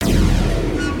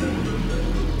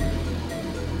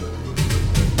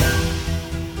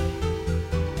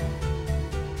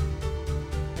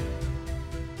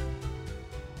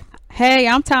Hey,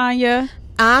 I'm Tanya,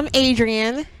 I'm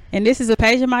Adrian. and this is a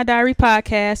Page in My Diary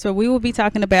podcast where we will be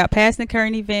talking about past and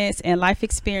current events and life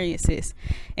experiences.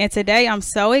 And today I'm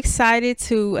so excited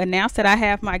to announce that I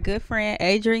have my good friend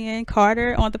Adrian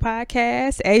Carter on the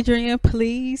podcast. Adrian,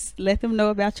 please let them know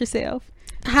about yourself.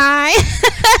 Hi.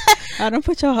 I don't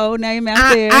put your whole name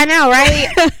out there. I know, right?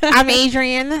 I'm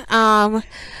Adrian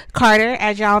Carter,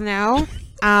 as y'all know.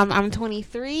 I'm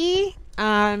 23.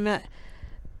 I'm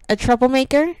a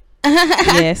troublemaker.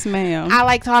 Yes, ma'am. I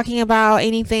like talking about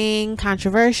anything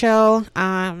controversial.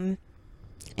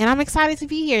 And I'm excited to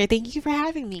be here. Thank you for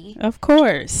having me. Of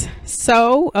course.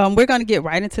 So we're going to get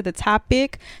right into the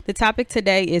topic. The topic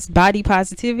today is body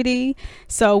positivity.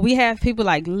 So we have people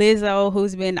like Lizzo,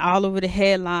 who's been all over the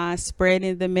headlines,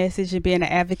 spreading the message and being an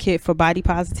advocate for body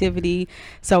positivity.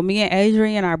 So me and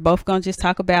Adrian are both going to just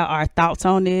talk about our thoughts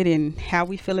on it and how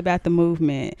we feel about the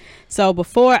movement. So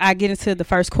before I get into the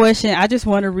first question, I just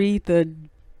want to read the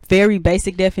very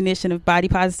basic definition of body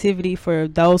positivity for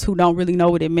those who don't really know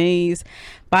what it means.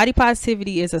 Body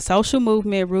positivity is a social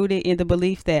movement rooted in the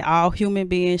belief that all human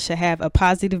beings should have a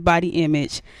positive body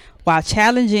image while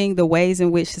challenging the ways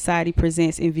in which society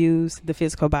presents and views the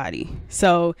physical body.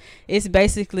 So it's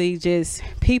basically just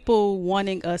people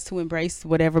wanting us to embrace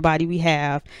whatever body we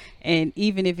have, and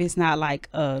even if it's not like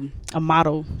a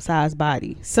model size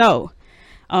body. So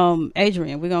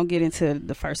Adrian, we're gonna get into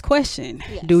the first question.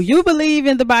 Yes. Do you believe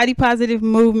in the body positive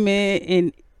movement,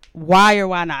 and why or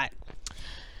why not?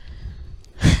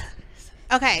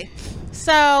 Okay.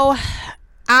 So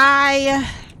I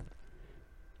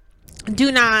do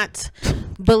not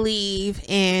believe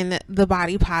in the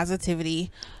body positivity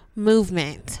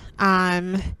movement.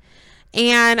 And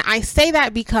I say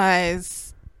that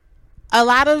because a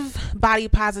lot of body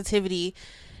positivity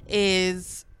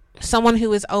is someone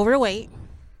who is overweight.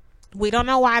 We don't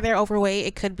know why they're overweight.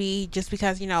 It could be just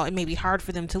because, it may be hard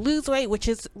for them to lose weight, which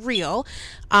is real.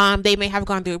 They may have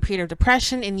gone through a period of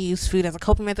depression and used food as a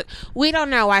coping method. We don't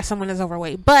know why someone is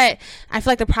overweight. But I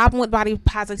feel like the problem with body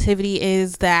positivity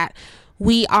is that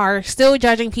we are still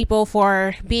judging people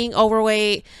for being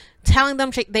overweight, telling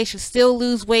them they should still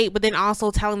lose weight, but then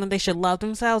also telling them they should love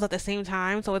themselves at the same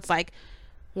time. So it's like,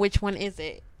 which one is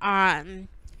it?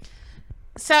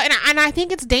 So, and I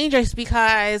think it's dangerous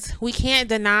because we can't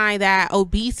deny that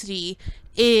obesity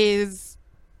is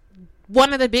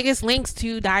one of the biggest links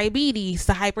to diabetes,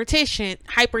 to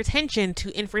hypertension,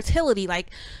 to infertility. Like,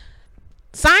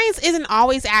 science isn't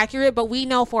always accurate, but we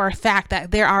know for a fact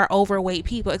that there are overweight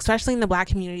people, especially in the Black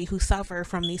community, who suffer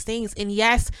from these things. And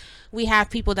yes, we have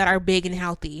people that are big and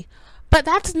healthy, but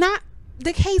that's not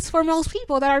the case for most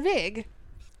people that are big.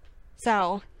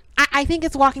 So I think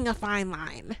it's walking a fine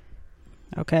line.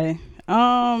 Okay.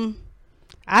 I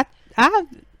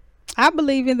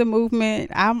believe in the movement.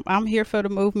 I'm here for the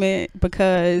movement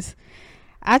because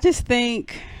I just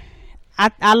think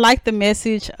I like the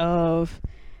message of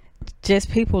just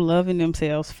people loving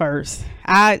themselves first.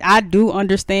 I do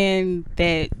understand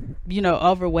that,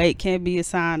 overweight can be a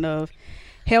sign of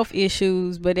health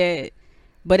issues, but at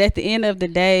the end of the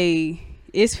day,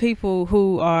 it's people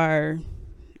who are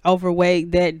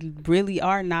overweight that really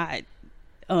are not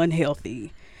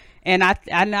unhealthy. And I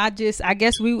guess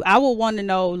I would want to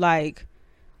know, like,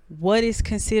 what is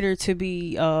considered to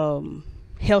be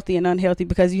healthy and unhealthy,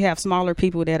 because you have smaller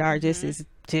people that are just as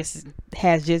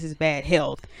bad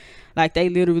health. Like, they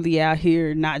literally out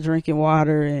here not drinking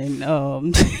water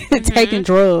and taking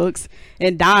drugs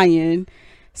and dying.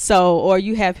 So, or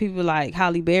you have people like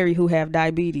Halle Berry who have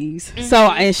diabetes. Mm-hmm. So,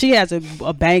 and she has a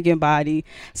banging body.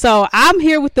 So I'm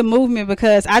here with the movement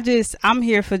because I'm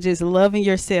here for just loving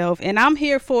yourself. And I'm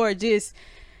here for just,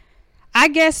 I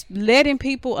guess, allowing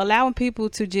people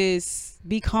to just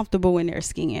be comfortable in their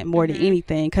skin more than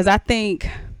anything. Because I think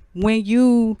when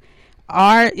you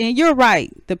are, and you're right,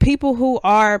 the people who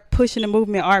are pushing the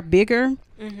movement are bigger.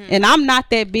 Mm-hmm. And I'm not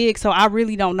that big, so I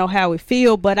really don't know how it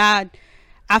feels. But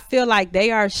I feel like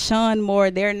they are shunned more.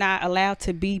 They're not allowed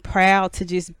to be proud, to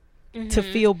just to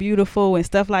feel beautiful and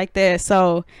stuff like that.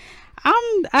 So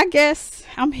I guess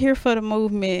I'm here for the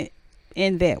movement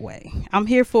in that way. I'm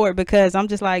here for it because I'm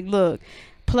just like, look,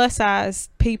 plus size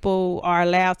people are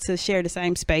allowed to share the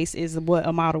same space as what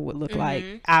a model would look like.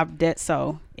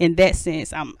 So in that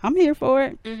sense, I'm here for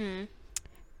it.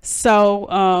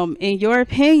 So in your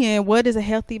opinion, what does a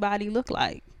healthy body look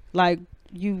like? Like,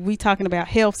 we talking about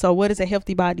health, so what does a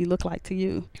healthy body look like to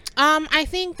you? I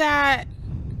think that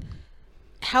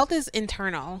health is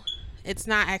internal. It's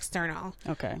not external.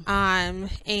 Okay. And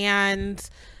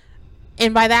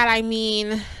by that I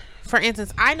mean, for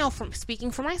instance, I know, from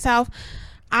speaking for myself,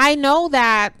 I know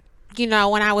that you know,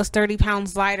 when I was 30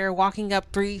 pounds lighter, walking up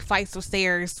 3 flights of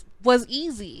stairs was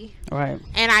easy. Right.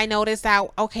 And I noticed that,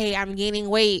 okay, I'm gaining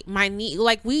weight. My knee,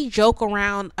 like, we joke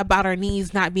around about our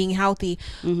knees not being healthy.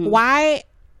 Why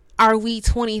are we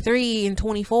 23 and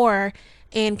 24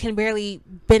 and can barely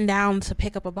bend down to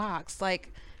pick up a box?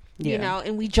 Like, you know,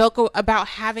 and we joke about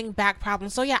having back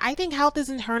problems. So yeah, I think health is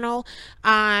internal.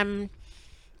 And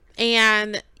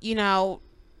you know,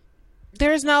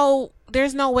 there's no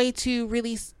way to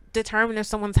really determine if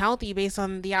someone's healthy based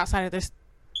on the outside of their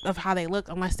of how they look,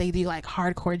 unless they do like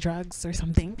hardcore drugs or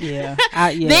something. Yeah.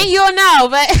 Then you'll know.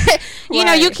 But you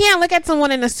know, you can't look at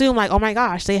someone and assume like, oh my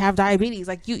gosh, they have diabetes.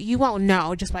 Like you won't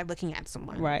know just by looking at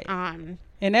someone. Right. And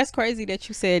that's crazy that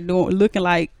you said looking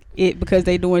like it because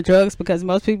they doing drugs, because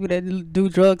most people that do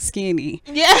drugs skinny.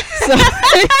 Yeah.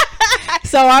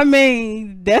 So I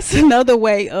mean, that's another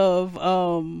way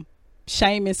of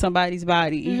shaming somebody's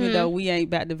body, even though we ain't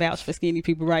about to vouch for skinny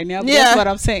people right now. But that's what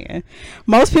I'm saying.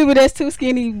 Most people that's too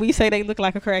skinny, we say they look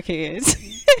like a crackhead.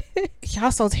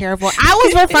 Y'all so terrible. I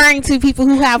was referring to people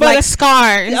who have like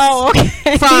scars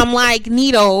from like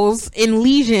needles and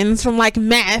lesions from like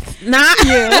meth, not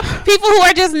people who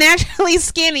are just naturally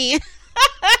skinny.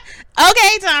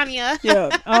 Okay, Tanya.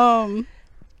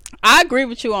 I agree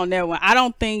with you on that one. I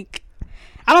don't think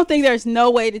there's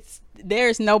no way that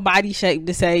there's no body shape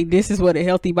to say this is what a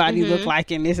healthy body look like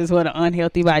and this is what an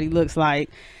unhealthy body looks like.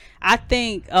 I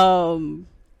think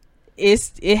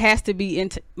it has to be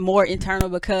more internal,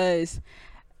 because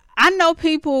I know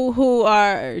people who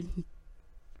are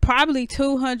probably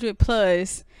 200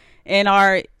 plus and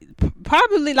are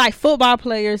probably like football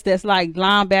players that's like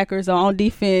linebackers or on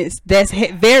defense that's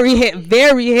very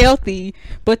healthy,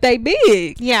 but they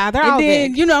big. Yeah, they're all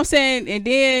big. You know what I'm saying? And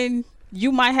then you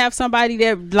might have somebody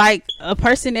that like a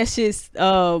person that's just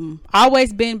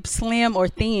always been slim or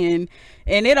thin,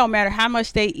 and it don't matter how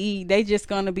much they eat, they just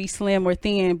gonna be slim or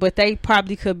thin, but they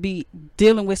probably could be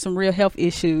dealing with some real health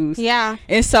issues. Yeah.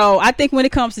 And so I think when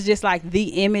it comes to just like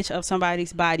the image of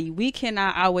somebody's body, we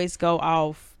cannot always go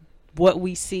off what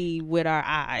we see with our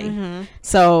eye.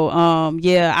 So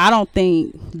I don't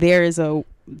think there is a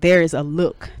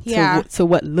look to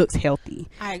what looks healthy.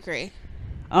 I agree.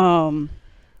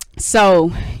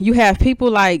 So you have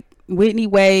people like Whitney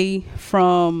Way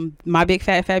from My Big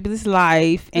Fat Fabulous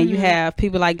Life, and you have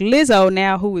people like Lizzo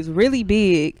now, who is really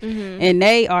big, and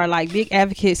they are like big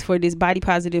advocates for this body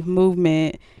positive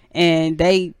movement, and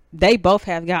they both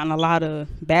have gotten a lot of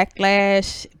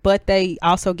backlash, but they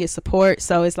also get support.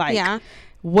 So it's like,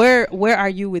 where are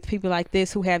you with people like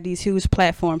this who have these huge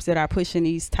platforms that are pushing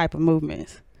these type of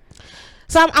movements?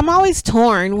 So I'm always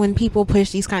torn when people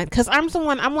push these kinds, because I'm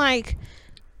like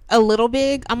a little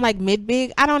big, I'm like mid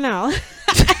big, I don't know.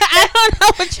 I don't know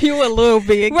what you a little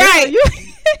big, right?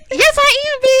 Yes, I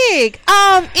am big.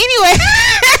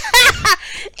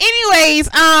 Anyways,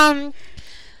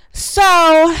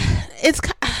 so it's,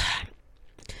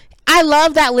 I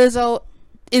love that Lizzo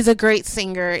is a great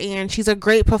singer and she's a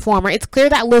great performer. It's clear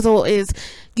that Lizzo is,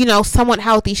 you know, somewhat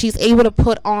healthy. She's able to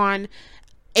put on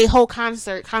a whole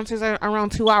concert. Concerts are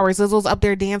around 2 hours. Lizzo's up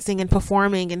there dancing and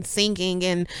performing and singing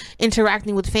and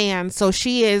interacting with fans. So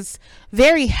she is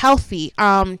very healthy.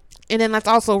 And then let's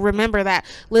also remember that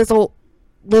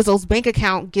Lizzo's bank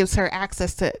account gives her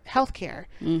access to healthcare.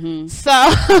 So,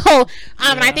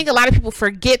 and I think a lot of people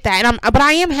forget that. But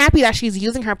I am happy that she's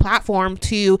using her platform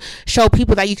to show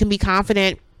people that you can be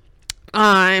confident,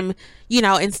 you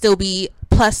know, and still be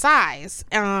plus size.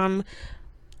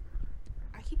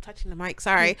 Touching the mic,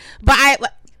 sorry, but I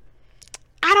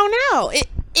don't know,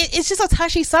 it's just a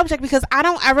touchy subject, because I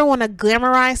don't ever want to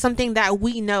glamorize something that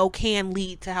we know can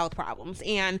lead to health problems.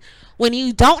 And when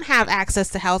you don't have access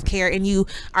to health care and you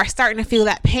are starting to feel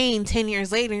that pain 10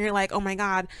 years later, and you're like, oh my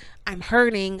god, I'm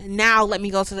hurting now, let me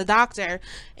go to the doctor,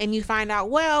 and you find out,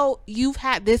 well, you've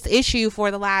had this issue for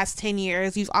the last 10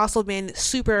 years, you've also been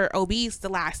super obese the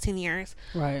last 10 years,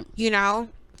 right? You know,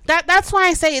 that's why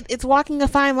I say it's walking a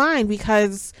fine line,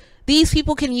 because these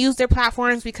people can use their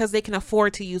platforms because they can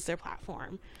afford to use their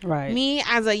platform. Right. Me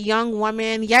as a young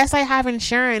woman, yes, I have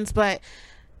insurance, but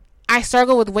I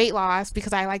struggle with weight loss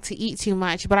because I like to eat too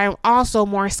much. But I'm also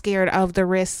more scared of the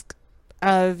risk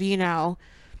of, you know,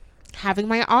 having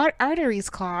my arteries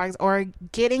clogged or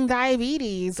getting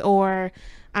diabetes or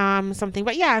something.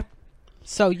 But yeah.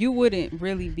 So you wouldn't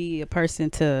really be a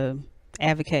person to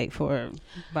advocate for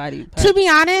body? To be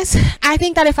honest, I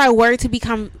think that if I were to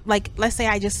become, like, let's say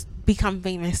I just become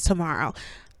famous tomorrow,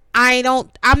 I'm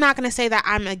not going to say that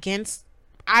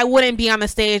I wouldn't be on the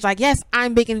stage like, yes,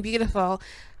 I'm big and beautiful.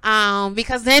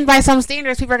 Because then by some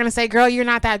standards, people are going to say, girl, you're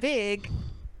not that big.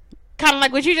 kind of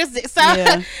like what you just did. So,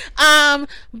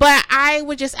 but I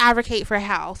would just advocate for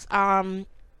health.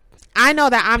 I know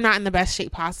that I'm not in the best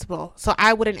shape possible, so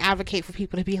I wouldn't advocate for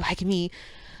people to be like me.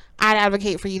 I'd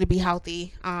advocate for you to be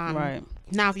healthy. Right.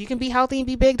 Now, if you can be healthy and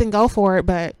be big, then go for it.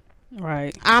 But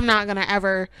right, I'm not gonna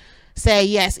ever say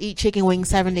yes, eat chicken wings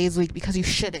 7 days a week, because you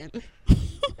shouldn't.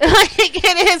 Like,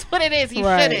 it is what it is. You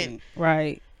shouldn't.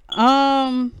 Right.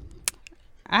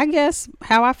 I guess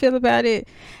how I feel about it,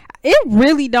 it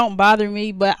really don't bother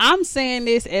me. But I'm saying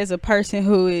this as a person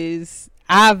who is,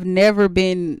 I've never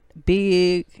been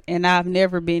big and I've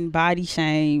never been body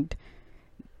shamed.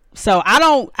 So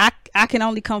I can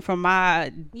only come from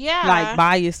my like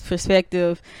biased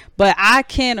perspective, but I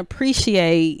can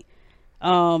appreciate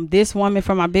this woman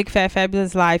from My Big Fat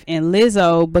Fabulous Life and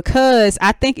Lizzo, because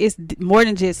I think it's more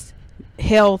than just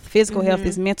health, physical health,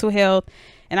 it's mental health.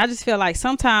 And I just feel like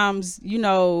sometimes, you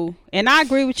know, and I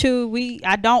agree with you,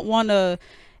 I don't want to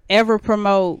ever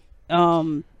promote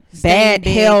bad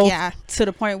health to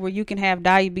the point where you can have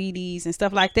diabetes and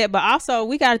stuff like that, but also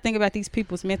we got to think about these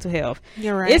people's mental health.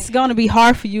 You're right. It's going to be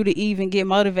hard for you to even get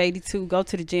motivated to go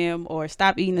to the gym or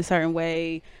stop eating a certain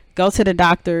way, go to the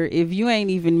doctor, if you ain't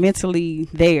even mentally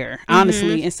there,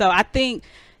 honestly. And so I think,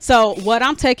 so what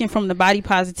I'm taking from the body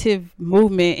positive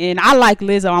movement, and I like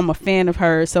Lizzo, I'm a fan of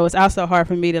her, so it's also hard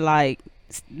for me to like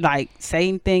say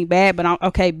anything bad, but I'm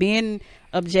okay being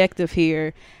objective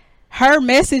here. Her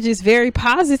message is very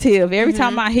positive. Every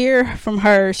time I hear from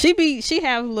her, she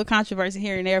have a little controversy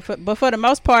here and there, but for the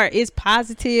most part, it's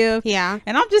positive. Yeah.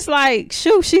 And I'm just like,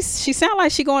 shoot, she sound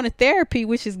like she going to therapy,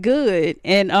 which is good.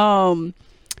 And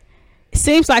it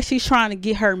seems like she's trying to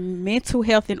get her mental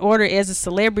health in order as a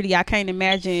celebrity. I can't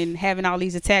imagine having all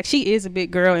these attacks. She is a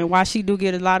big girl, and while she do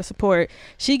get a lot of support,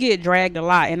 she get dragged a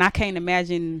lot, and I can't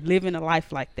imagine living a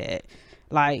life like that.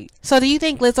 Like, so do you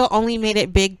think Lizzo only made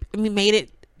it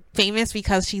famous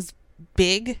because she's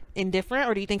big and different,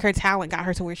 or do you think her talent got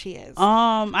her to where she is?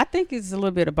 I think it's a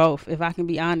little bit of both, if I can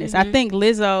be honest. I think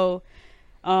Lizzo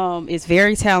is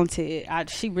very talented.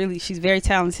 She's very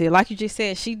talented. Like you just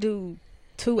said, she do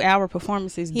 2-hour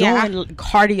performances doing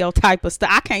cardio type of stuff.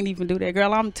 I can't even do that,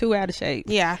 girl. I'm too out of shape.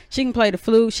 Yeah. She can play the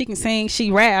flute, she can sing,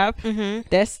 she rap.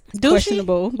 That's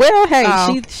questionable. She? Well,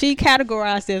 hey, she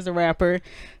categorized as a rapper,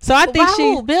 so I think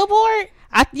she Billboard.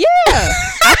 I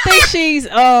think she's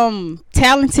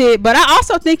talented, but I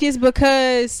also think it's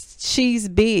because she's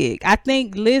big. I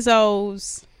think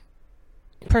Lizzo's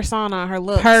persona, her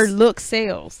look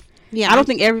sells. Yeah. I don't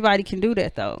think everybody can do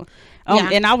that though.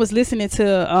 And I was listening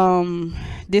to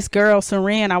this girl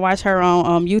Seren. I watched her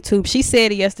on YouTube. She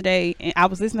said it yesterday, and I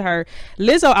was listening to her.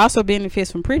 Lizzo also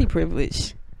benefits from pretty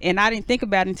privilege. And I didn't think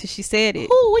about it until she said it.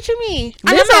 Ooh, what you mean?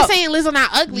 I'm not saying Lizzo not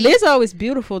ugly. Lizzo is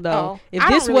beautiful though. If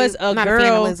this was a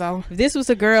girl, if this was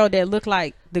a girl that looked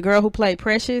like the girl who played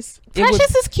Precious,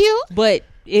 is cute, but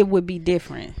it would be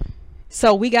different.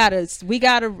 So we gotta.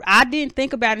 I didn't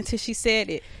think about it until she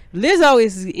said it. Lizzo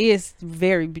is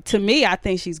very, to me, I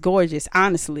think she's gorgeous.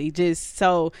 Honestly, just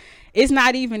so. It's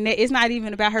not even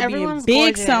about her Everyone's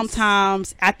being big. Gorgeous.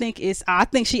 Sometimes I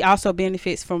think she also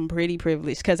benefits from pretty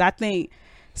privilege, because I think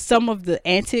some of the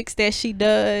antics that she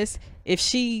does, if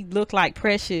she looked like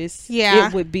Precious,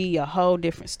 it would be a whole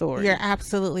different story. You're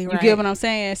absolutely right. You get what I'm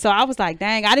saying? So I was like,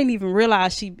 dang, I didn't even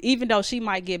realize even though she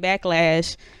might get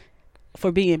backlash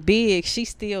for being big, she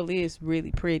still is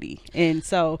really pretty. And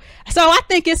so I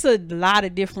think it's a lot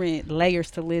of different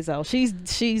layers to Lizzo.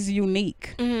 She's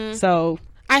unique. So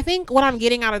I think what I'm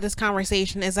getting out of this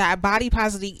conversation is that body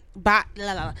positivity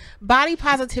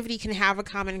can have a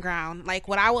common ground. Like,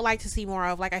 what I would like to see more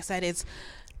of, like I said, is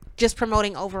just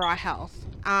promoting overall health.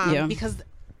 Because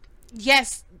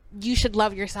yes, you should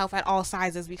love yourself at all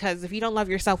sizes, because if you don't love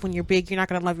yourself when you're big, you're not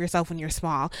going to love yourself when you're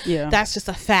small. That's just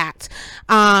a fact.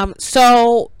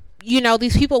 So, you know,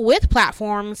 these people with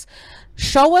platforms,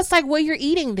 show us like what you're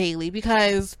eating daily,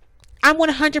 because I'm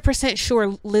 100%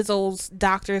 sure Lizzo's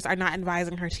doctors are not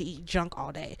advising her to eat junk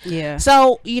all day.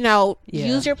 So, you know,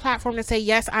 use your platform to say,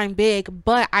 yes, I'm big,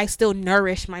 but I still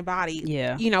nourish my body,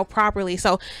 you know, properly.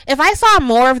 So if I saw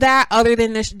more of that, other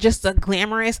than this, just a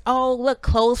glamorous, oh, look,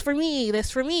 clothes for me,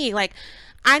 this for me, like,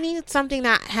 I need something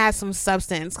that has some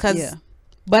substance, because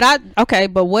but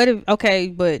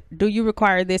but do you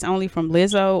require this only from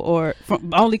Lizzo, or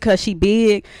only because she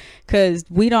big? Because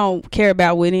we don't care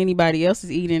about what anybody else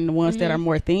is eating, the ones that are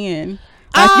more thin.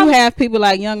 Like, you have people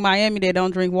like Young Miami that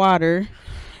don't drink water,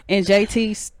 and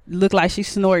JT look like she's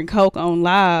snorting coke on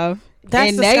live.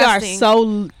 That's and disgusting. They are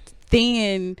so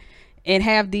thin and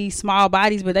have these small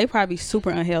bodies, but they probably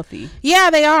super unhealthy. Yeah,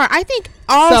 they are. I think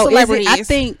all celebrities. I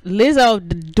think Lizzo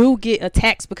do get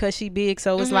attacks because she big.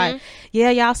 So it's like, yeah,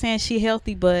 y'all saying she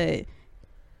healthy, but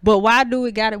why do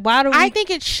we got it? Why do we? I think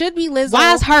it should be Lizzo.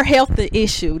 Why is her health the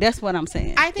issue? That's what I'm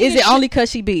saying. I think is it only because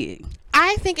she big?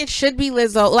 I think it should be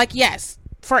Lizzo. Like, yes,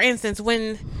 for instance,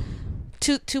 when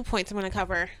two points I'm going to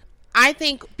cover. I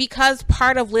think because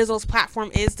part of Lizzo's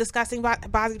platform is discussing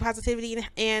body positivity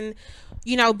and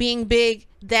you know, being big,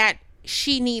 that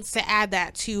she needs to add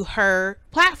that to her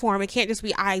platform. It can't just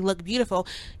be I look beautiful.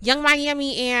 Young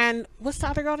Miami and what's the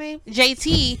other girl name?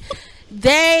 JT.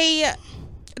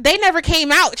 They never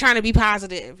came out trying to be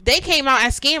positive. They came out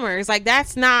as scammers. Like,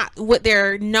 that's not what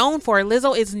they're known for.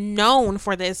 Lizzo is known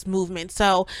for this movement.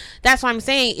 So that's why I'm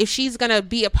saying, if she's going to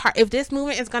be a part, if this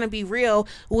movement is going to be real,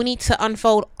 we need to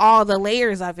unfold all the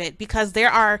layers of it, because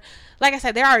there are, like I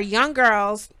said, there are young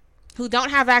girls who don't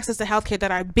have access to healthcare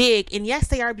that are big. And yes,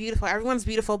 they are beautiful. Everyone's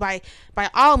beautiful by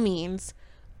all means.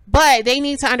 But they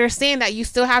need to understand that you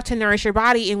still have to nourish your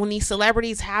body. And when these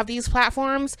celebrities have these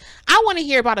platforms, I want to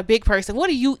hear about a big person. What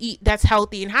do you eat that's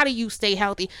healthy, and how do you stay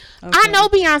healthy? Okay. I know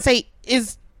Beyonce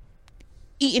is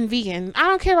eating vegan. I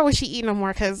don't care about what she eat no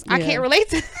more, because I can't relate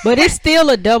to that. But it's still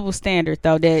a double standard,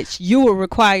 though, that you would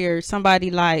require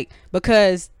somebody like,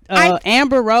 because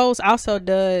Amber Rose also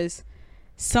does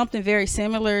something very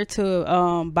similar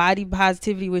to body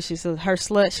positivity, which is her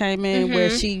slut shaming, where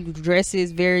she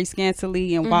dresses very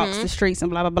scantily and walks the streets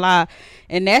and blah blah blah,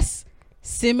 and that's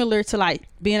similar to like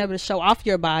being able to show off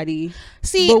your body.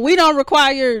 See, but we don't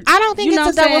require. I don't think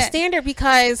it's a double standard,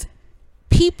 because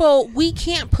we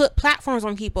can't put platforms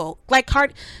on people. Like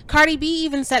Cardi B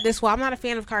even said this. Well, I'm not a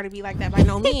fan of Cardi B like that by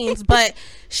no means, but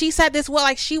she said this. Well,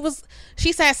 like she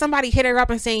said somebody hit her up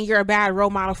and saying, you're a bad role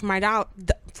model for my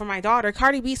daughter.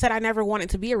 Cardi B said, I never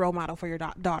wanted to be a role model for your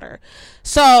daughter.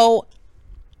 So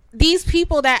these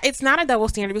people, that it's not a double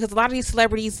standard, because a lot of these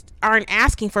celebrities aren't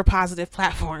asking for positive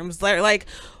platforms. They're like,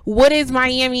 what is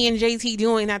Miami and JT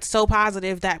doing that's so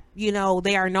positive that, you know,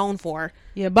 they are known for?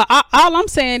 Yeah, but all I'm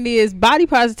saying is body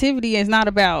positivity is not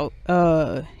about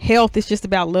health. It's just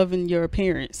about loving your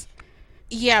appearance.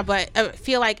 Yeah, but I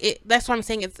feel like that's what I'm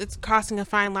saying. It's crossing a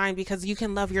fine line, because you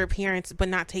can love your appearance but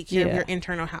not take care of your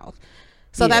internal health.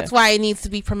 So that's why it needs to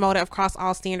be promoted across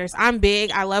all standards. I'm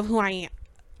big. I love who I am.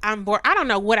 I'm bored. I don't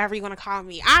know, whatever you want to call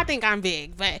me. I think I'm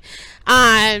big, but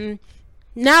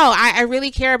no, I really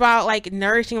care about like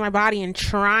nourishing my body and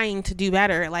trying to do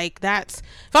better. Like, that's,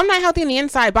 if I'm not healthy on the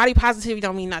inside, body positivity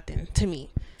don't mean nothing to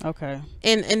me. Okay.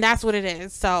 And that's what it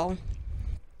is. So.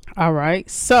 All right.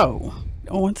 So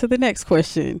on to the next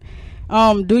question.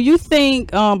 Do you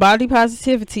think body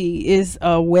positivity is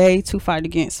a way to fight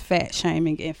against fat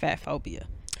shaming and fat phobia?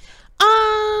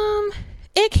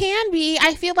 It can be.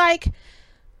 I feel like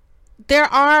there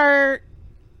are,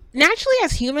 naturally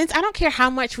as humans, I don't care how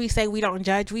much we say we don't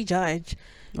judge, we judge.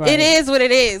 Right. It is what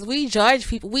it is. We judge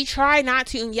people. We try not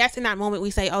to. And yes, in that moment we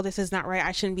say, oh, this is not right,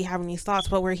 I shouldn't be having these thoughts.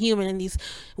 But we're human, and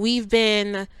we've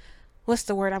been, what's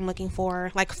the word I'm looking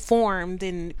for? Like, formed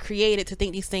and created to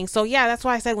think these things. So yeah, that's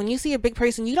why I said, when you see a big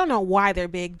person, you don't know why they're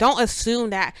big. Don't assume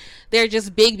that they're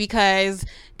just big because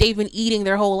they've been eating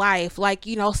their whole life. Like,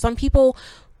 you know, some people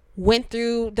went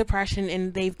through depression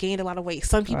and they've gained a lot of weight.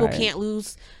 Some people can't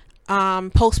lose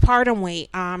postpartum weight.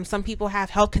 Some people have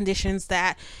health conditions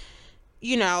that,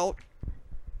 you know,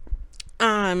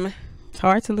 it's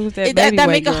hard to lose that that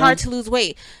make it hard to lose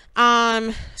weight.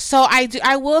 So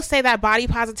I will say that body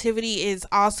positivity is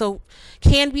also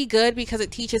can be good, because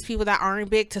it teaches people that aren't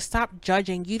big to stop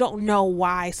judging. You don't know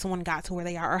why someone got to where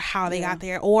they are or how they got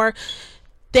there, or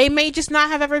they may just not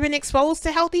have ever been exposed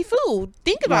to healthy food.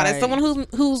 Think about it. Someone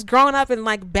who's grown up in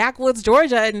like backwoods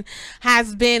Georgia and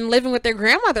has been living with their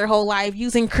grandmother their whole life,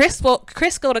 using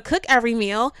Crisco to cook every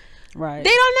meal. Right. They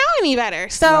don't know any better.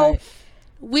 So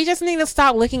we just need to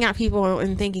stop looking at people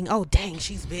and thinking, oh, dang,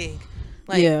 she's big.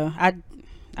 Like, yeah,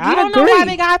 I don't know why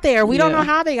they got there. We don't know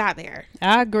how they got there.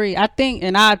 I agree. I think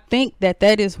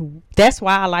that's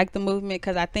why I like the movement,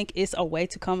 because I think it's a way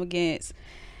to come against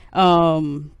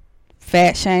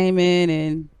fat shaming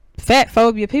and fat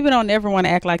phobia. People don't ever want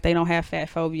to act like they don't have fat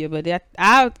phobia, but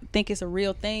I think it's a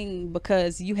real thing,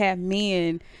 because you have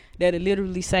men that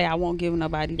literally say, I won't give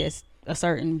nobody that's a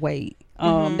certain weight.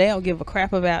 They don't give a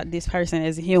crap about this person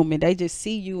as a human. They just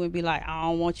see you and be like, I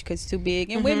don't want you because it's too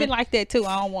big. And women like that too.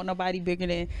 I don't want nobody bigger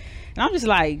than. And I'm just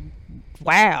like,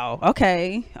 wow,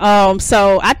 okay.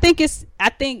 So I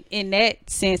think in that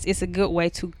sense it's a good way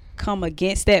to come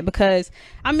against that, because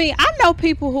I mean, I know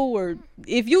people who were,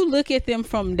 if you look at them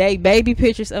from their baby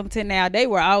pictures up to now, they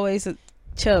were always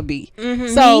chubby.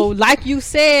 So like you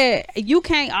said, you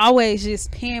can't always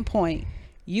just pinpoint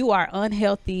you are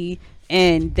unhealthy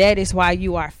and that is why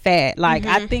you are fat. Like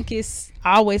I think it's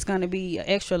always going to be an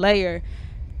extra layer.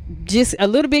 Just a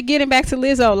little bit getting back to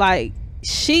Lizzo, like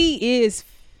she is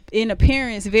in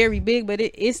appearance very big, but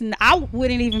it's I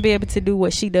wouldn't even be able to do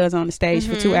what she does on the stage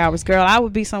for 2 hours, girl. I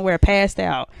would be somewhere passed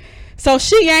out. So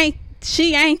she ain't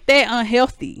that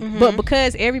unhealthy, but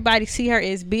because everybody see her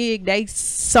as big, they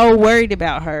so worried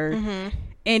about her.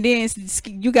 And then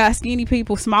you got skinny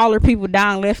people, smaller people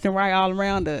down left and right all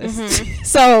around us.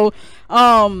 So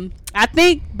I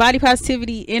think body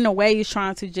positivity in a way is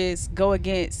trying to just go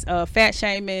against fat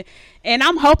shaming, and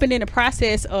I'm hoping in the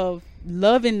process of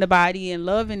loving the body and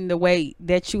loving the weight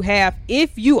that you have,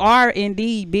 if you are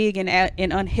indeed big and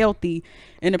unhealthy,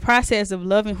 in the process of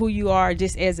loving who you are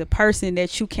just as a person,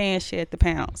 that you can shed the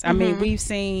pounds. I mean, we've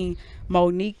seen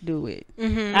Monique do it.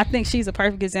 I think she's a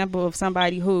perfect example of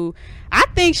somebody who, I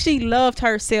think she loved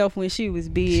herself when she was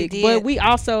big, but we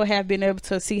also have been able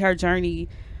to see her journey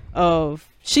of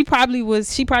she probably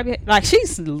like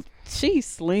she's slim.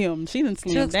 She didn't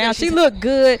slim down. She looked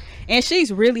good, and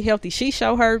she's really healthy. She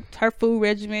showed her food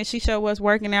regimen. She showed us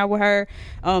working out with her.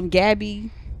 Gabby,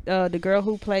 the girl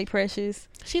who played Precious,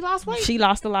 she lost weight. She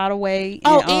lost a lot of weight.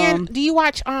 Oh, and do you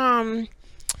watch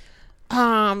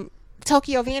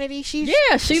Tokyo Vanity? She looked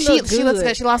good. She looks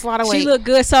good. She lost a lot of weight. She looked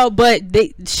good. So, but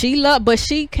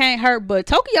she can't hurt. But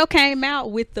Tokyo came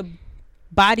out with the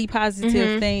body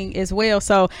positive thing as well.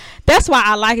 So that's why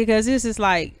I like it, because this is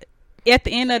like, at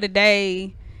the end of the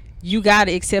day, you got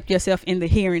to accept yourself in the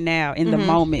here and now, in the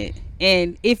moment.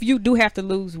 And if you do have to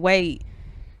lose weight,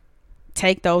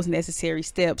 take those necessary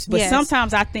steps. But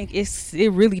sometimes I think it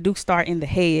really do start in the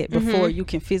head before you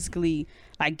can physically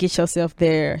like get yourself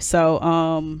there. So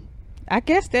I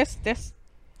guess that's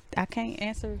I can't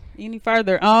answer any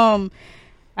further.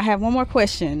 I have one more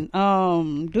question.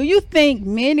 Do you think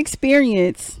men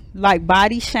experience like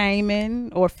body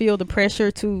shaming or feel the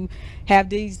pressure to have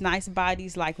these nice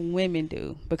bodies like women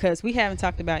do? Because we haven't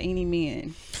talked about any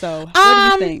men. So what do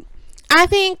you think? I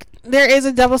think there is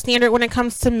a double standard when it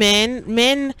comes to men.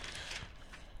 Men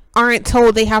aren't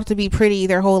told they have to be pretty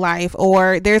their whole life,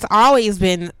 or there's always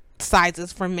been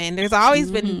sizes for men. There's always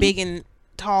been big and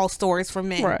tall stores for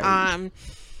men. Right.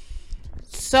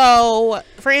 So,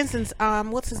 for instance,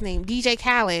 what's his name? DJ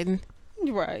Khaled.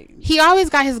 Right. He always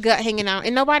got his gut hanging out,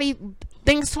 and nobody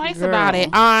thinks twice about it.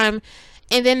 And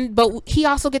then, but he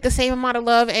also get the same amount of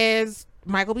love as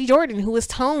Michael B. Jordan, who is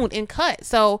toned and cut.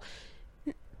 So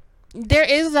there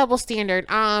is a double standard.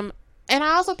 And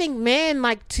I also think men,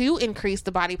 like, to increase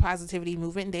the body positivity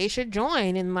movement, they should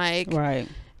join and like. Right.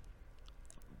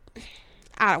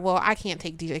 I can't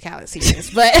take DJ Khaled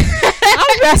serious, but I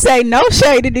was gonna say no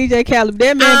shade to DJ Khaled.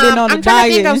 That man been on a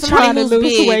diet and trying to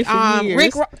lose weight for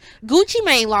years. Gucci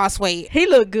Mane lost weight. He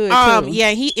looked good too. Yeah,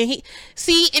 he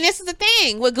see, and this is the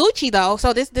thing with Gucci though.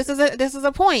 So this is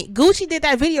a point. Gucci did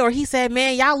that video where he said,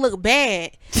 "Man, y'all look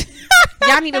bad.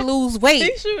 Y'all need to lose weight."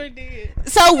 He sure did.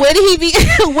 So would he be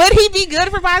good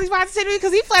for body positivity?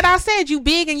 Because he flat out said, "You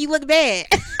big and you look bad."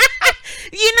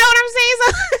 You know what I'm saying?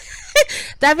 So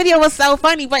that video was so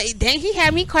funny, but dang, he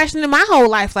had me questioning my whole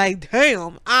life. Like,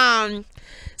 damn.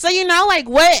 So you know, like,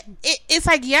 what? It's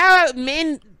like, yeah,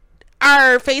 men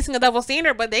are facing a double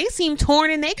standard, but they seem torn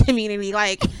in their community.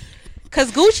 Like,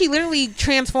 because Gucci literally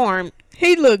transformed.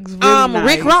 He looks really nice.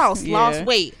 Rick Ross lost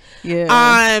weight. Yeah.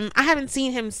 I haven't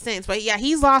seen him since, but yeah,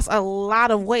 he's lost a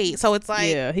lot of weight. So it's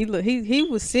like, yeah, he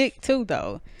was sick too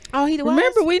though. Oh, he was?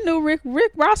 Remember, we knew Rick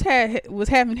Ross was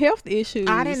having health issues.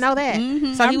 I didn't know that.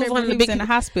 So he was one of the big in the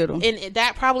hospital, and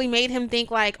that probably made him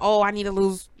think like, "Oh, I need to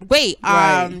lose weight.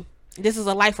 Right. This is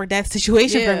a life or death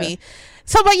situation for me."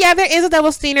 So, but yeah, there is a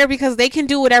double standard because they can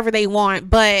do whatever they want.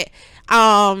 But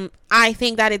I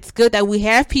think that it's good that we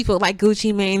have people like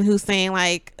Gucci Mane who's saying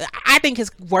like, I think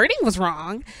his wording was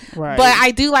wrong, right? But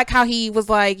I do like how he was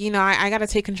like, you know, I got to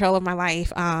take control of my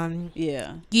life.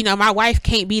 Yeah, you know, my wife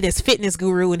can't be this fitness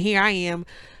guru, and here I am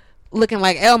looking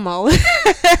like Elmo. Crazy.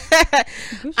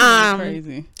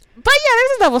 But yeah,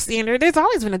 there's a double standard. There's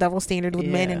always been a double standard with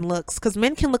men and looks, because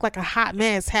men can look like a hot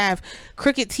mess, have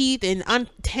crooked teeth and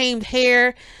untamed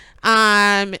hair.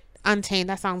 Untamed,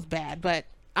 that sounds bad, but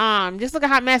just look a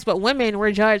hot mess. But women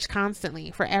were judged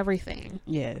constantly for everything.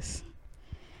 Yes,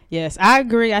 I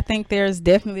agree. I think there's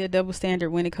definitely a double standard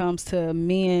when it comes to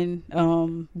men,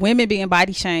 women being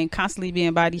body shamed, constantly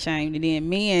being body shamed, and then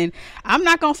men, I'm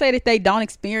not gonna say that they don't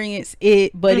experience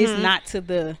it, but it's not to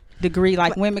the degree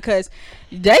like women, because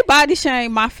they body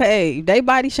shame my fave. They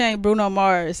body shame Bruno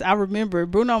Mars. I remember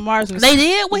Bruno Mars was. They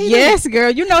did? What he yes, did?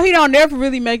 Girl. You know he don't never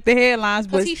really make the headlines,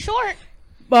 but he's short.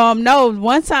 No,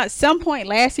 one time, some point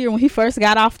last year when he first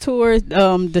got off tour,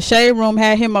 the Shade Room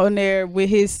had him on there with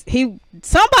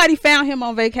somebody found him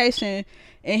on vacation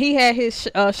and he had his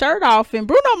shirt off, and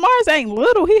Bruno Mars ain't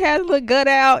little. He had a little gut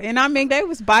out, and I mean, they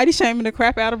was body shaming the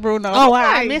crap out of Bruno. Oh,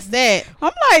 wow, I missed that.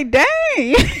 I'm like, dang.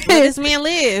 Let this man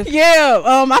live. Yeah,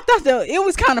 I thought it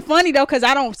was kind of funny though, because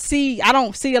I don't see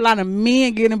a lot of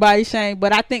men getting body shamed,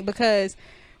 but I think because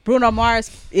Bruno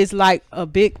Mars is like a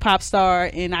big pop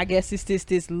star, and I guess it's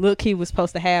this look he was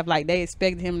supposed to have, like they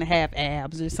expected him to have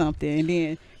abs or something, and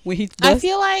then when I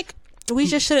feel like we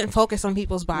just shouldn't focus on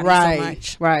people's bodies so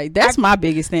much. Right. That's my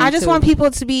biggest thing. I just want people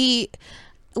to be.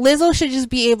 Lizzo should just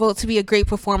be able to be a great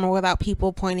performer without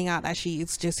people pointing out that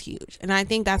she's just huge. And I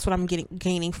think that's what I'm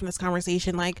gaining from this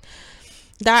conversation. Like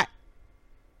that,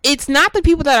 it's not the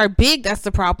people that are big that's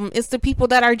the problem. It's the people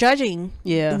that are judging.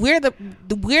 Yeah, we're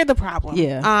the problem.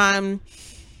 Yeah.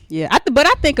 Yeah. But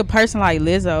I think a person like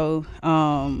Lizzo,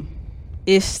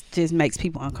 it just makes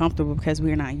people uncomfortable because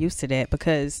we're not used to that,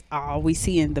 because all we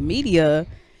see in the media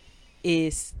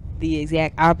is the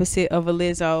exact opposite of a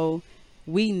Lizzo.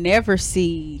 We never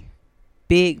see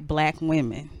big black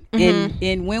women,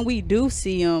 and when we do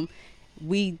see them,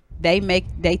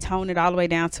 they tone it all the way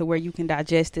down to where you can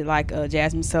digest it, like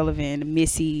Jasmine Sullivan,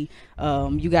 Missy.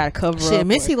 You gotta cover up.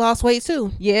 Missy lost weight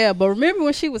too. Yeah, but remember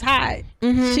when she was hot,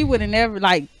 she would have never,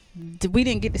 like, we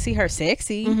didn't get to see her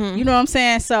sexy. You know what I'm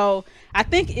saying? So I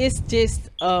think it's just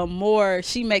more,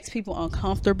 she makes people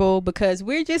uncomfortable because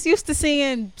we're just used to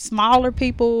seeing smaller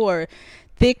people or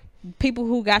thick people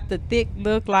who got the thick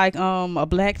look, like a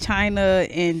Black China,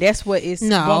 and that's what is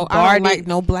bombarded. I don't like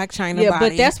no Black China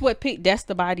body. But that's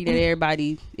the body that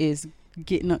everybody is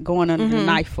going under the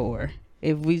knife for,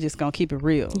 if we just gonna keep it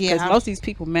real. Because most of these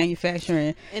people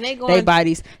manufacturing and their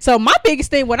bodies. So my biggest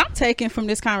thing, what I'm taking from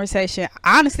this conversation,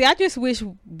 honestly, I just wish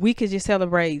we could just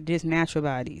celebrate just natural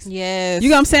bodies. Yes. You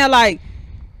know what I'm saying? Like,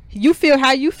 you feel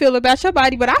how you feel about your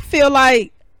body, but I feel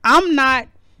like I'm not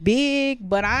big,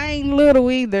 but I ain't little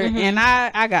either. And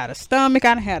I got a stomach.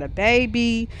 I done had a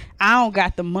baby. I don't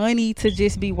got the money to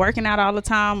just be working out all the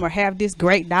time or have this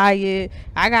great diet.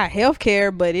 I got health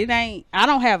care, but I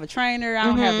don't have a trainer. I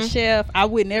don't have a chef. I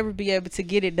would never be able to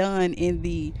get it done in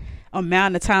the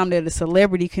amount of time that a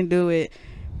celebrity can do it.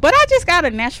 But I just got a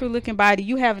natural looking body.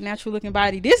 You have a natural looking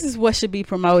body. This is what should be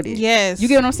promoted. Yes. You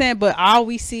get what I'm saying? But all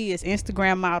we see is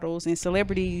Instagram models and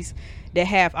celebrities that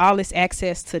have all this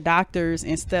access to doctors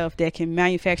and stuff that can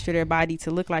manufacture their body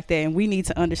to look like that. And we need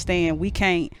to understand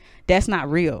that's not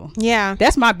real. Yeah.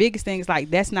 That's my biggest thing, is like,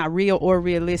 that's not real or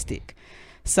realistic.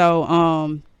 So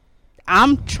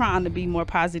I'm trying to be more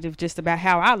positive just about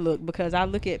how I look, because I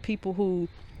look at people who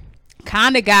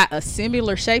kind of got a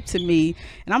similar shape to me,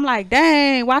 and I'm like,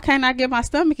 dang, why can't I get my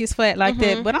stomach is flat like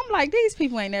that? But I'm like, these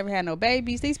people ain't never had no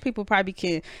babies. These people probably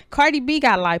can. Cardi B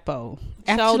got lipo.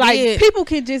 So like, people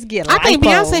can just get lipo. I think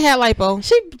Beyonce had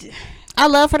lipo. I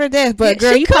love her to death, but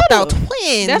girl, you popped out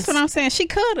twins. That's what I'm saying. She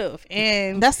could have,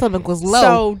 and that stomach was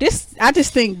low. So I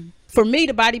just think, for me,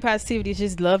 the body positivity is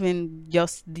just loving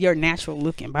your natural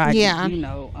looking body. Yeah, you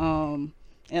know.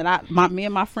 And me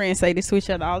and my friends say this to each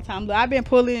other all the time. Look, I've been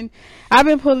pulling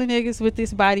niggas with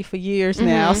this body for years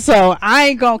now. So I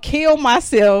ain't gonna kill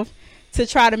myself to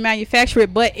try to manufacture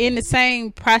it. But in the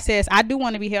same process, I do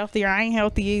want to be healthier. I ain't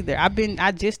healthy either.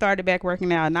 I just started back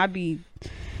working out, and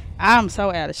I'm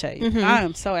so out of shape. I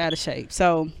am so out of shape.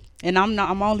 So, and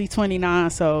I'm only 29,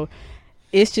 so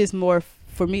it's just more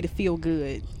for me to feel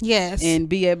good. Yes. And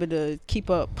be able to keep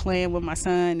up playing with my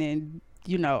son and,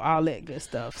 you know, all that good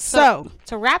stuff. So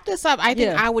to wrap this up, I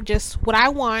think I would just, what I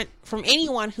want from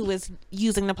anyone who is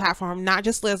using the platform, not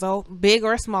just Lizzo, big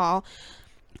or small,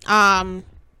 I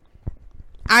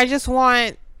just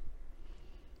want,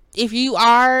 if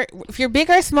you're big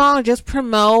or small, just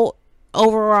promote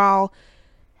overall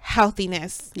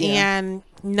healthiness and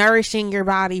nourishing your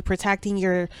body, protecting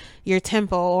your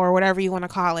temple, or whatever you want to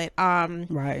call it.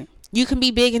 Right. You can be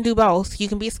big and do both. You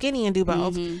can be skinny and do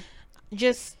both.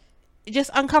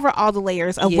 Just uncover all the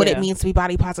layers of what it means to be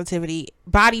body positive,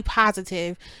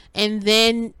 and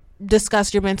then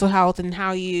discuss your mental health and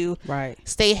how you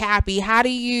stay happy. How do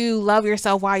you love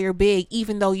yourself while you're big,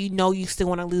 even though you know you still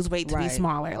want to lose weight to be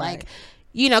smaller? Like,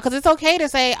 you know, because it's okay to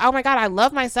say, oh my God, I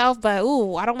love myself, but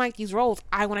I don't like these rolls,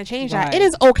 I want to change that. It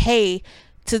is okay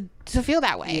to feel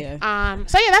that way.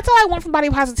 So that's all I want from body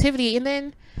positivity. And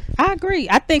then I agree.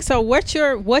 I think so. What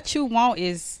you want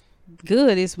is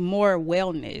good, is more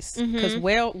wellness, because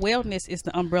wellness is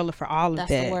the umbrella for all of that.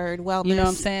 That's the word, wellness. You know what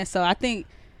I'm saying? So I think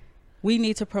we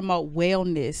need to promote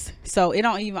wellness. So it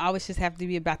don't even always just have to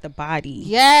be about the body.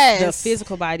 Yes. The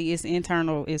physical body is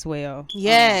internal as well.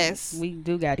 Yes. We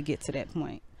do got to get to that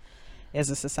point as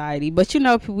a society. But you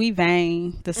know, we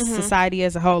vain. The society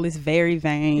as a whole is very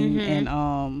vain. And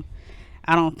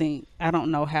I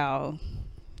don't know how.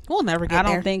 We'll never get there.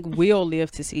 I don't think we'll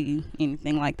live to see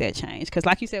anything like that change. Because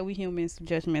like you said, we humans,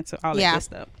 judgmental, all that good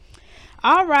stuff.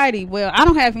 Alrighty, well, I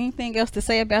don't have anything else to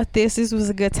say about this. This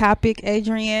was a good topic,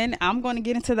 Adrienne. I'm going to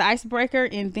get into the icebreaker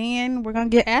and then we're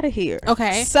going to get out of here.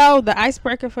 Okay. So the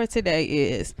icebreaker for today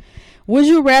is, would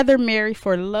you rather marry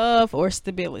for love or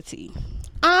stability?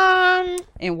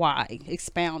 And why?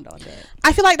 Expound on that.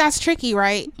 I feel like that's tricky,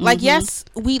 right? Like, yes,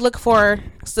 we look for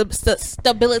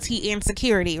stability and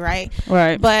security, right?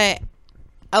 Right. But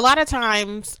a lot of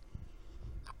times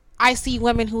I see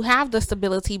women who have the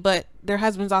stability, but their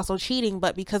husband's also cheating,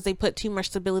 but because they put too much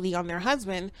stability on their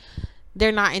husband,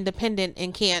 they're not independent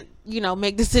and can't,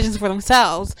 make decisions for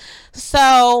themselves.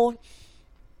 So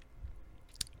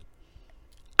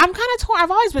I'm kind of torn.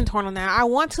 I've always been torn on that. I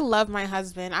want to love my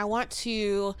husband. I want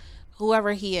to,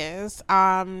 whoever he is,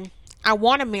 I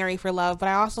want to marry for love, but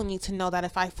I also need to know that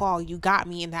if I fall, you got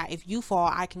me, and that if you fall,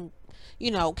 I can,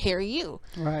 carry you.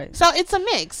 Right. So it's a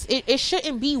mix. It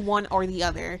shouldn't be one or the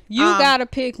other. You gotta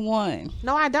pick one.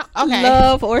 No, I don't. Okay.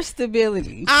 Love or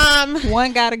stability.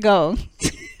 One gotta go.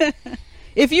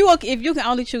 If you can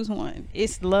only choose one,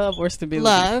 it's love or stability.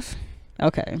 Love.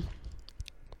 Okay.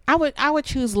 I would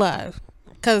choose love,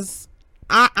 because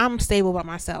I'm stable by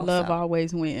myself. Love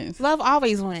always wins. Love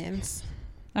always wins.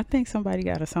 I think somebody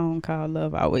got a song called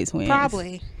Love Always Wins.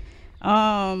 Probably.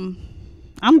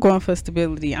 I'm going for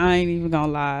stability. I ain't even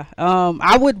gonna lie.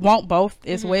 I would want both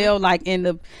as well. Like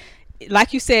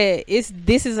like you said,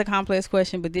 this is a complex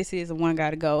question, but this is a one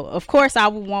gotta go. Of course, I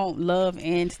would want love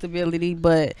and stability,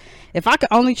 but if I could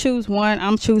only choose one,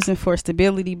 I'm choosing for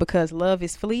stability, because love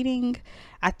is fleeting.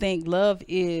 I think love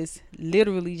is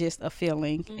literally just a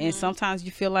feeling, and sometimes you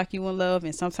feel like you in love,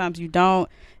 and sometimes you don't.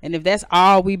 And if that's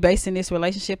all we basing this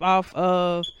relationship off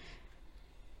of,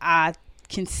 I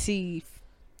can see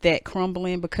that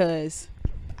crumbling, because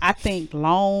I think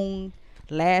long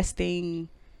lasting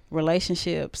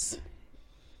relationships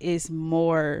is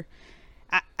more,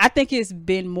 I think it's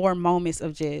been more moments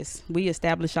of just, we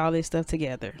established all this stuff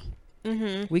together.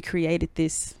 We created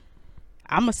this,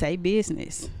 I'm gonna say,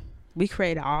 business. We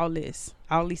created all these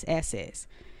assets.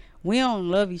 We don't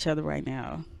love each other right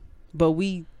now, but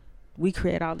we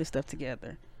create all this stuff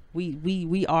together.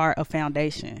 We are a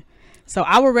foundation. So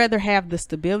I would rather have the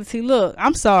stability. Look,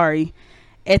 I'm sorry.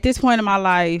 At this point in my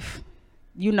life,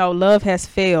 love has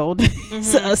failed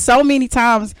so many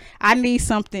times. I need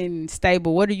something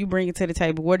stable. What are you bringing to the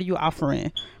table? What are you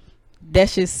offering?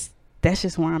 That's just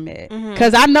where I'm at.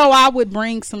 Because I know I would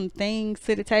bring some things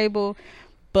to the table,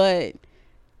 but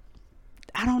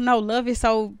I don't know. Love is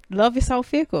so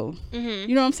fickle. You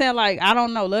know what I'm saying? Like, I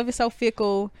don't know. Love is so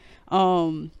fickle.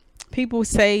 People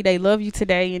say they love you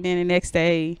today, and then the next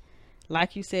day,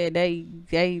 like you said, they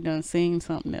done seen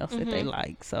something else that they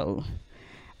like. So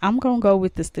I'm gonna go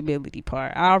with the stability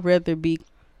part. I'd rather be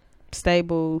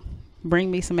stable,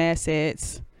 bring me some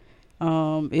assets.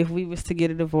 If we was to get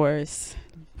a divorce,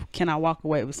 can I walk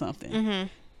away with something?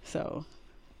 So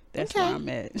that's where I'm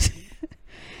at.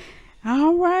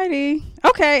 Alrighty.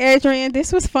 Okay, Adrienne,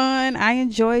 this was fun. I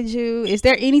enjoyed you. Is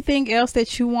there anything else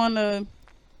that you want to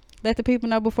let the people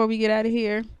know before we get out of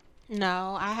here?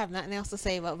 No, I have nothing else to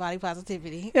say about body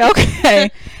positivity. Okay.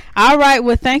 All right.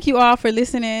 Well, thank you all for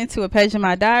listening to A Page in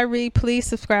My Diary. Please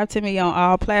subscribe to me on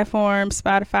all platforms,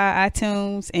 Spotify,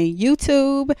 iTunes, and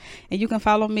YouTube. And you can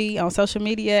follow me on social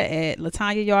media at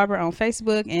Latanya Yarber on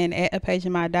Facebook and at A Page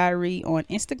in My Diary on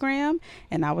Instagram.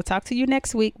 And I will talk to you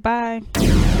next week. Bye.